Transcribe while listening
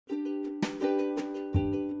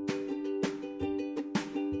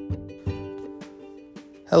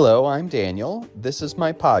Hello, I'm Daniel. This is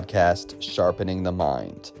my podcast, Sharpening the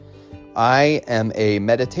Mind. I am a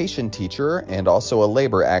meditation teacher and also a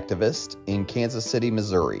labor activist in Kansas City,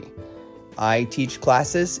 Missouri. I teach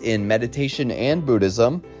classes in meditation and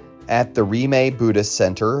Buddhism at the Rimei Buddhist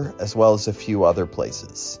Center, as well as a few other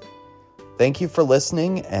places. Thank you for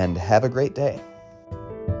listening and have a great day.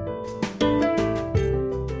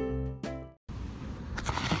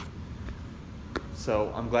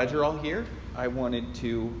 So I'm glad you're all here. I wanted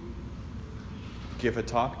to give a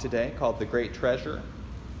talk today called The Great Treasure.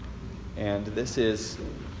 And this is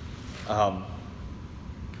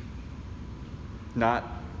not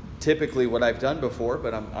typically what I've done before,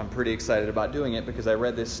 but I'm pretty excited about doing it because I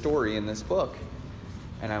read this story in this book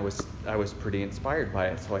and I was pretty inspired by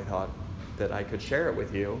it. So I thought that I could share it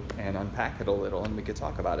with you and unpack it a little and we could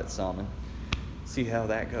talk about it some and see how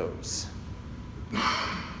that goes.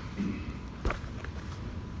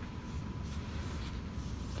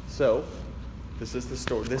 So, this is the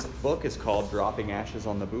story. This book is called Dropping Ashes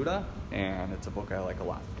on the Buddha, and it's a book I like a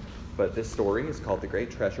lot. But this story is called The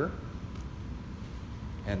Great Treasure,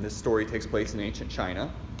 and this story takes place in ancient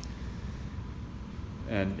China.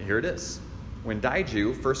 And here it is. When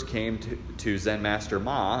Daiju first came to Zen Master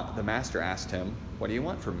Ma, the master asked him, "What do you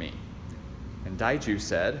want from me?" And Daiju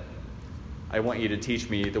said, "I want you to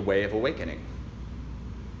teach me the way of awakening."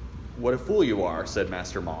 "What a fool you are," said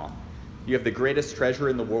Master Ma. "You have the greatest treasure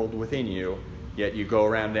in the world within you, yet you go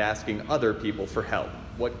around asking other people for help.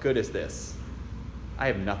 What good is this?" "I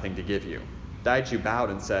have nothing to give you." Daiju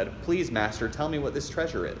bowed and said, "Please, Master, tell me what this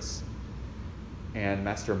treasure is." And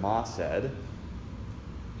Master Ma said,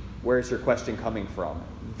 "Where is your question coming from?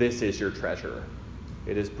 This is your treasure.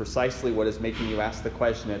 It is precisely what is making you ask the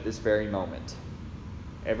question at this very moment.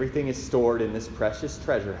 Everything is stored in this precious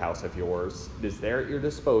treasure house of yours. It is there at your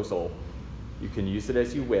disposal. You can use it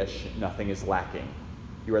as you wish. Nothing is lacking.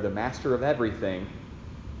 You are the master of everything.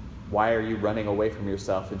 Why are you running away from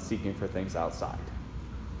yourself and seeking for things outside?"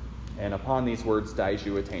 And upon these words,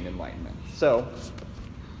 Daiju attained enlightenment. So,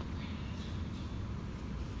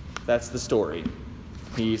 that's the story.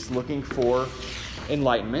 He's looking for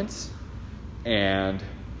enlightenment, and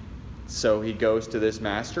so he goes to this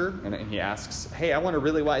master, and he asks, "Hey, I want a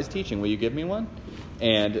really wise teaching. Will you give me one?"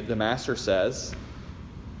 And the master says,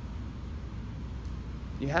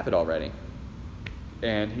 "You have it already."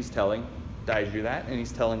 And he's telling Daiju that, and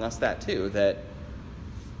he's telling us that too, that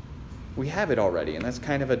we have it already. And that's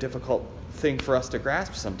kind of a difficult thing for us to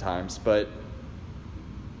grasp sometimes, but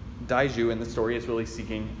Daiju in the story is really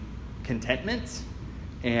seeking contentment.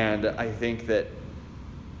 And I think that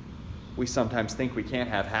we sometimes think we can't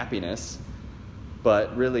have happiness,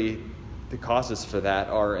 but really the causes for that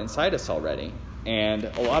are inside us already. And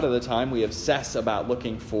a lot of the time we obsess about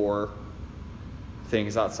looking for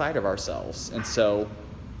things outside of ourselves. And so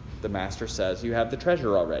the master says, you have the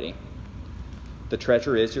treasure already. The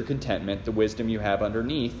treasure is your contentment, the wisdom you have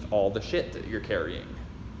underneath all the shit that you're carrying.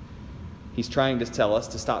 He's trying to tell us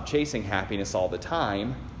to stop chasing happiness all the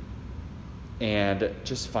time and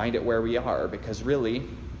just find it where we are, because really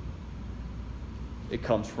it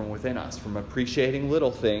comes from within us, from appreciating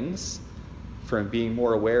little things, from being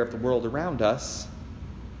more aware of the world around us,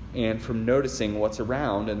 and from noticing what's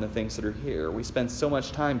around and the things that are here. We spend so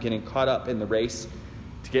much time getting caught up in the race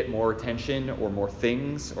to get more attention or more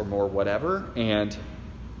things or more whatever, and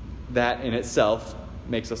that in itself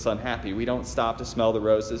makes us unhappy. We don't stop to smell the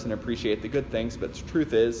roses and appreciate the good things, but the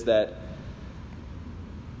truth is that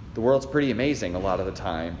the world's pretty amazing a lot of the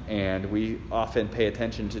time, and we often pay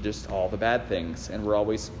attention to just all the bad things, and we're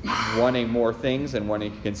always wanting more things and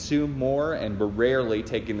wanting to consume more, and we're rarely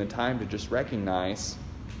taking the time to just recognize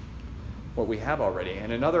what we have already.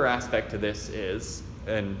 And another aspect to this is,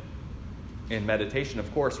 and in meditation, of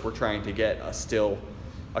course, we're trying to get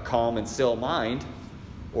a calm and still mind,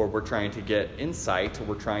 or we're trying to get insight, or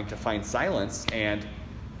we're trying to find silence. And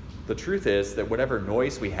the truth is that whatever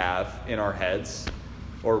noise we have in our heads,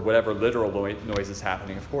 or whatever literal noise is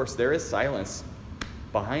happening, of course, there is silence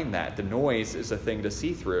behind that. The noise is a thing to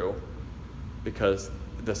see through, because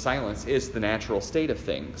the silence is the natural state of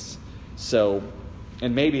things. So,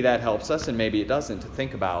 and maybe that helps us, and maybe it doesn't, to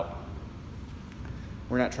think about,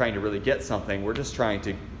 we're not trying to really get something, we're just trying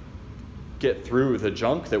to get through the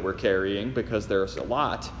junk that we're carrying, because there's a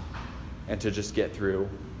lot, and to just get through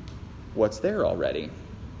what's there already.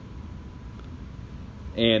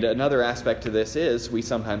 And another aspect to this is we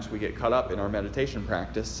get caught up in our meditation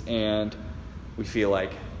practice, and we feel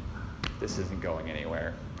like this isn't going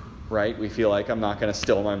anywhere, right? We feel like I'm not going to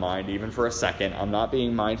still my mind even for a second. I'm not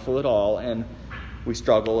being mindful at all, and we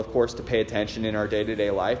struggle, of course, to pay attention in our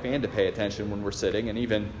day-to-day life and to pay attention when we're sitting and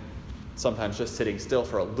even sometimes just sitting still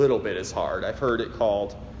for a little bit is hard. I've heard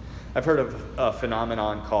of a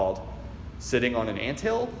phenomenon called sitting on an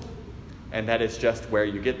anthill, and that is just where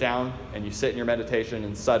you get down and you sit in your meditation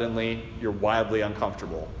and suddenly you're wildly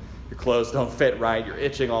uncomfortable. Your clothes don't fit right, you're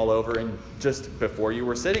itching all over, and just before you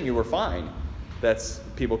were sitting, you were fine.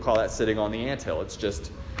 People call that sitting on the anthill. It's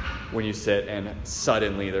just when you sit and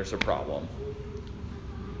suddenly there's a problem.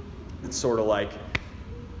 It's sort of like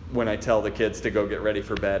when I tell the kids to go get ready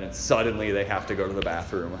for bed and suddenly they have to go to the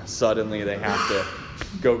bathroom. Suddenly they have to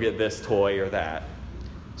go get this toy or that.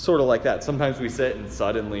 Sort of like that. Sometimes we sit and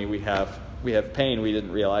suddenly we have pain we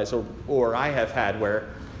didn't realize, or I have had where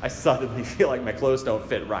I suddenly feel like my clothes don't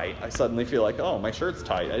fit right. I suddenly feel like, oh, my shirt's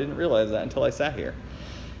tight. I didn't realize that until I sat here.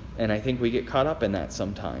 And I think we get caught up in that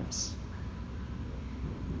sometimes.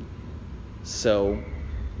 So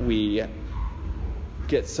we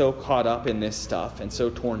get so caught up in this stuff and so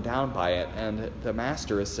torn down by it, and the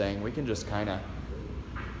Master is saying we can just kind of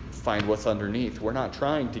find what's underneath. We're not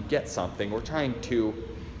trying to get something. We're trying to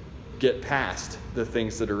get past the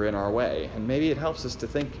things that are in our way. And maybe it helps us to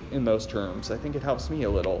think in those terms. I think it helps me a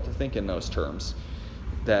little to think in those terms,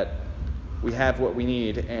 that we have what we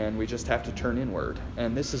need and we just have to turn inward.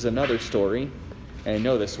 And this is another story, and I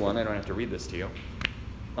know this one. I don't have to read this to you.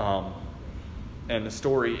 And the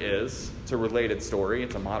story is, it's a related story,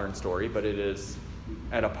 it's a modern story, but it is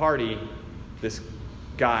at a party, this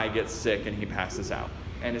guy gets sick and he passes out.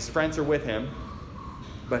 And his friends are with him,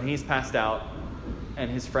 but he's passed out, and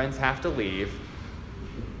his friends have to leave,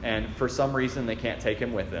 and for some reason they can't take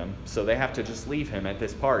him with them, so they have to just leave him at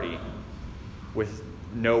this party with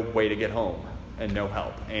no way to get home and no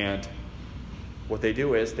help. And what they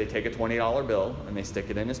do is they take a $20 bill and they stick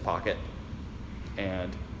it in his pocket,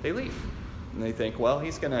 and they leave. And they think, well,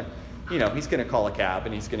 he's gonna call a cab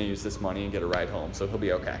and he's gonna use this money and get a ride home, so he'll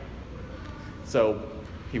be okay. So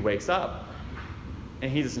he wakes up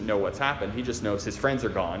and he doesn't know what's happened. He just knows his friends are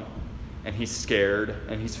gone, and he's scared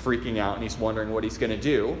and he's freaking out and he's wondering what he's gonna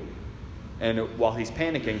do. And while he's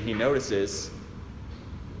panicking, he notices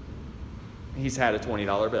he's had a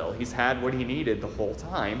 $20 bill. He's had what he needed the whole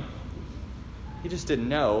time. He just didn't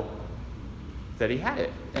know that he had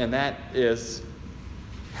it. And that is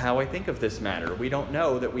how I think of this matter. We don't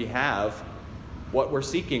know that we have what we're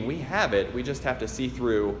seeking. We have it. We just have to see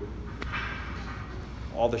through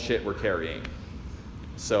all the shit we're carrying.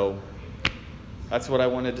 So that's what I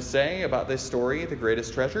wanted to say about this story, The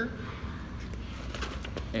Greatest Treasure.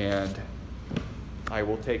 And I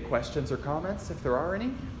will take questions or comments if there are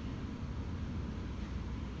any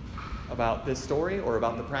about this story or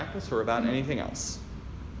about the practice or about anything else.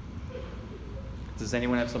 Does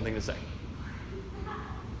anyone have something to say?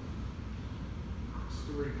 The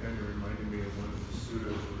story kind of reminded me of one of the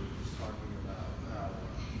suttas where it was talking about how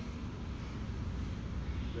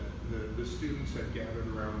the students had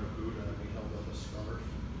gathered around the Buddha and he held up a scarf.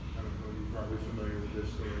 I don't know, you're probably familiar with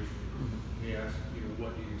this story. And he asked,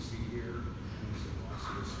 what do you see here? And he said, well, I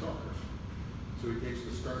see a scarf. So he takes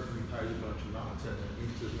the scarf and he ties a bunch of knots in it. And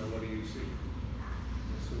he says, now what do you see?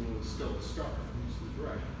 And I said, well, it's still a scarf. And he says,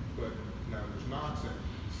 right, but now there's knots in it.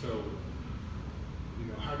 So,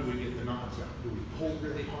 how do we get the knots out? Do we pull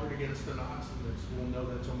really hard against the knots? And they said, well, no,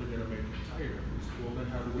 that's only going to make it tighter. We said, well, then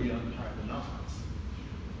how do we untie the knots?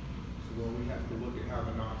 So, well, we have to look at how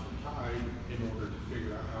the knots are tied in order to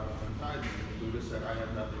figure out how to untie them. And the Buddha said, I have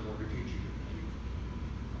nothing more to teach you.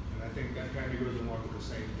 And I think that kind of goes along with the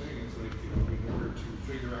same thing. It's like, in order to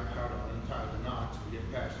figure out how to untie the knots and get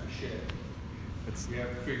past the shed, we have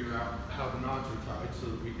to figure out how the knots are tied so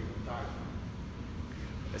that we can untie them.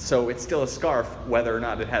 So it's still a scarf whether or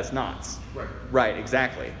not it has knots. Right. Right,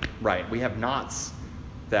 exactly. Right. We have knots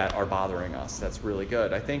that are bothering us. That's really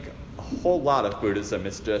good. I think a whole lot of Buddhism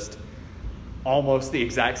is just almost the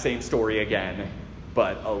exact same story again,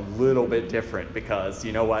 but a little bit different because,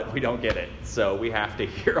 you know what, we don't get it. So we have to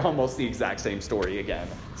hear almost the exact same story again.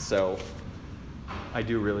 So I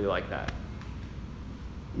do really like that.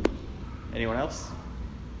 Anyone else?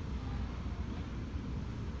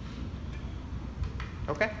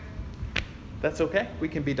 Okay. That's okay. We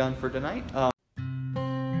can be done for tonight.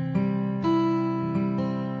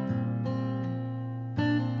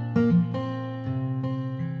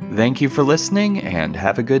 Thank you for listening and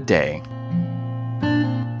have a good day.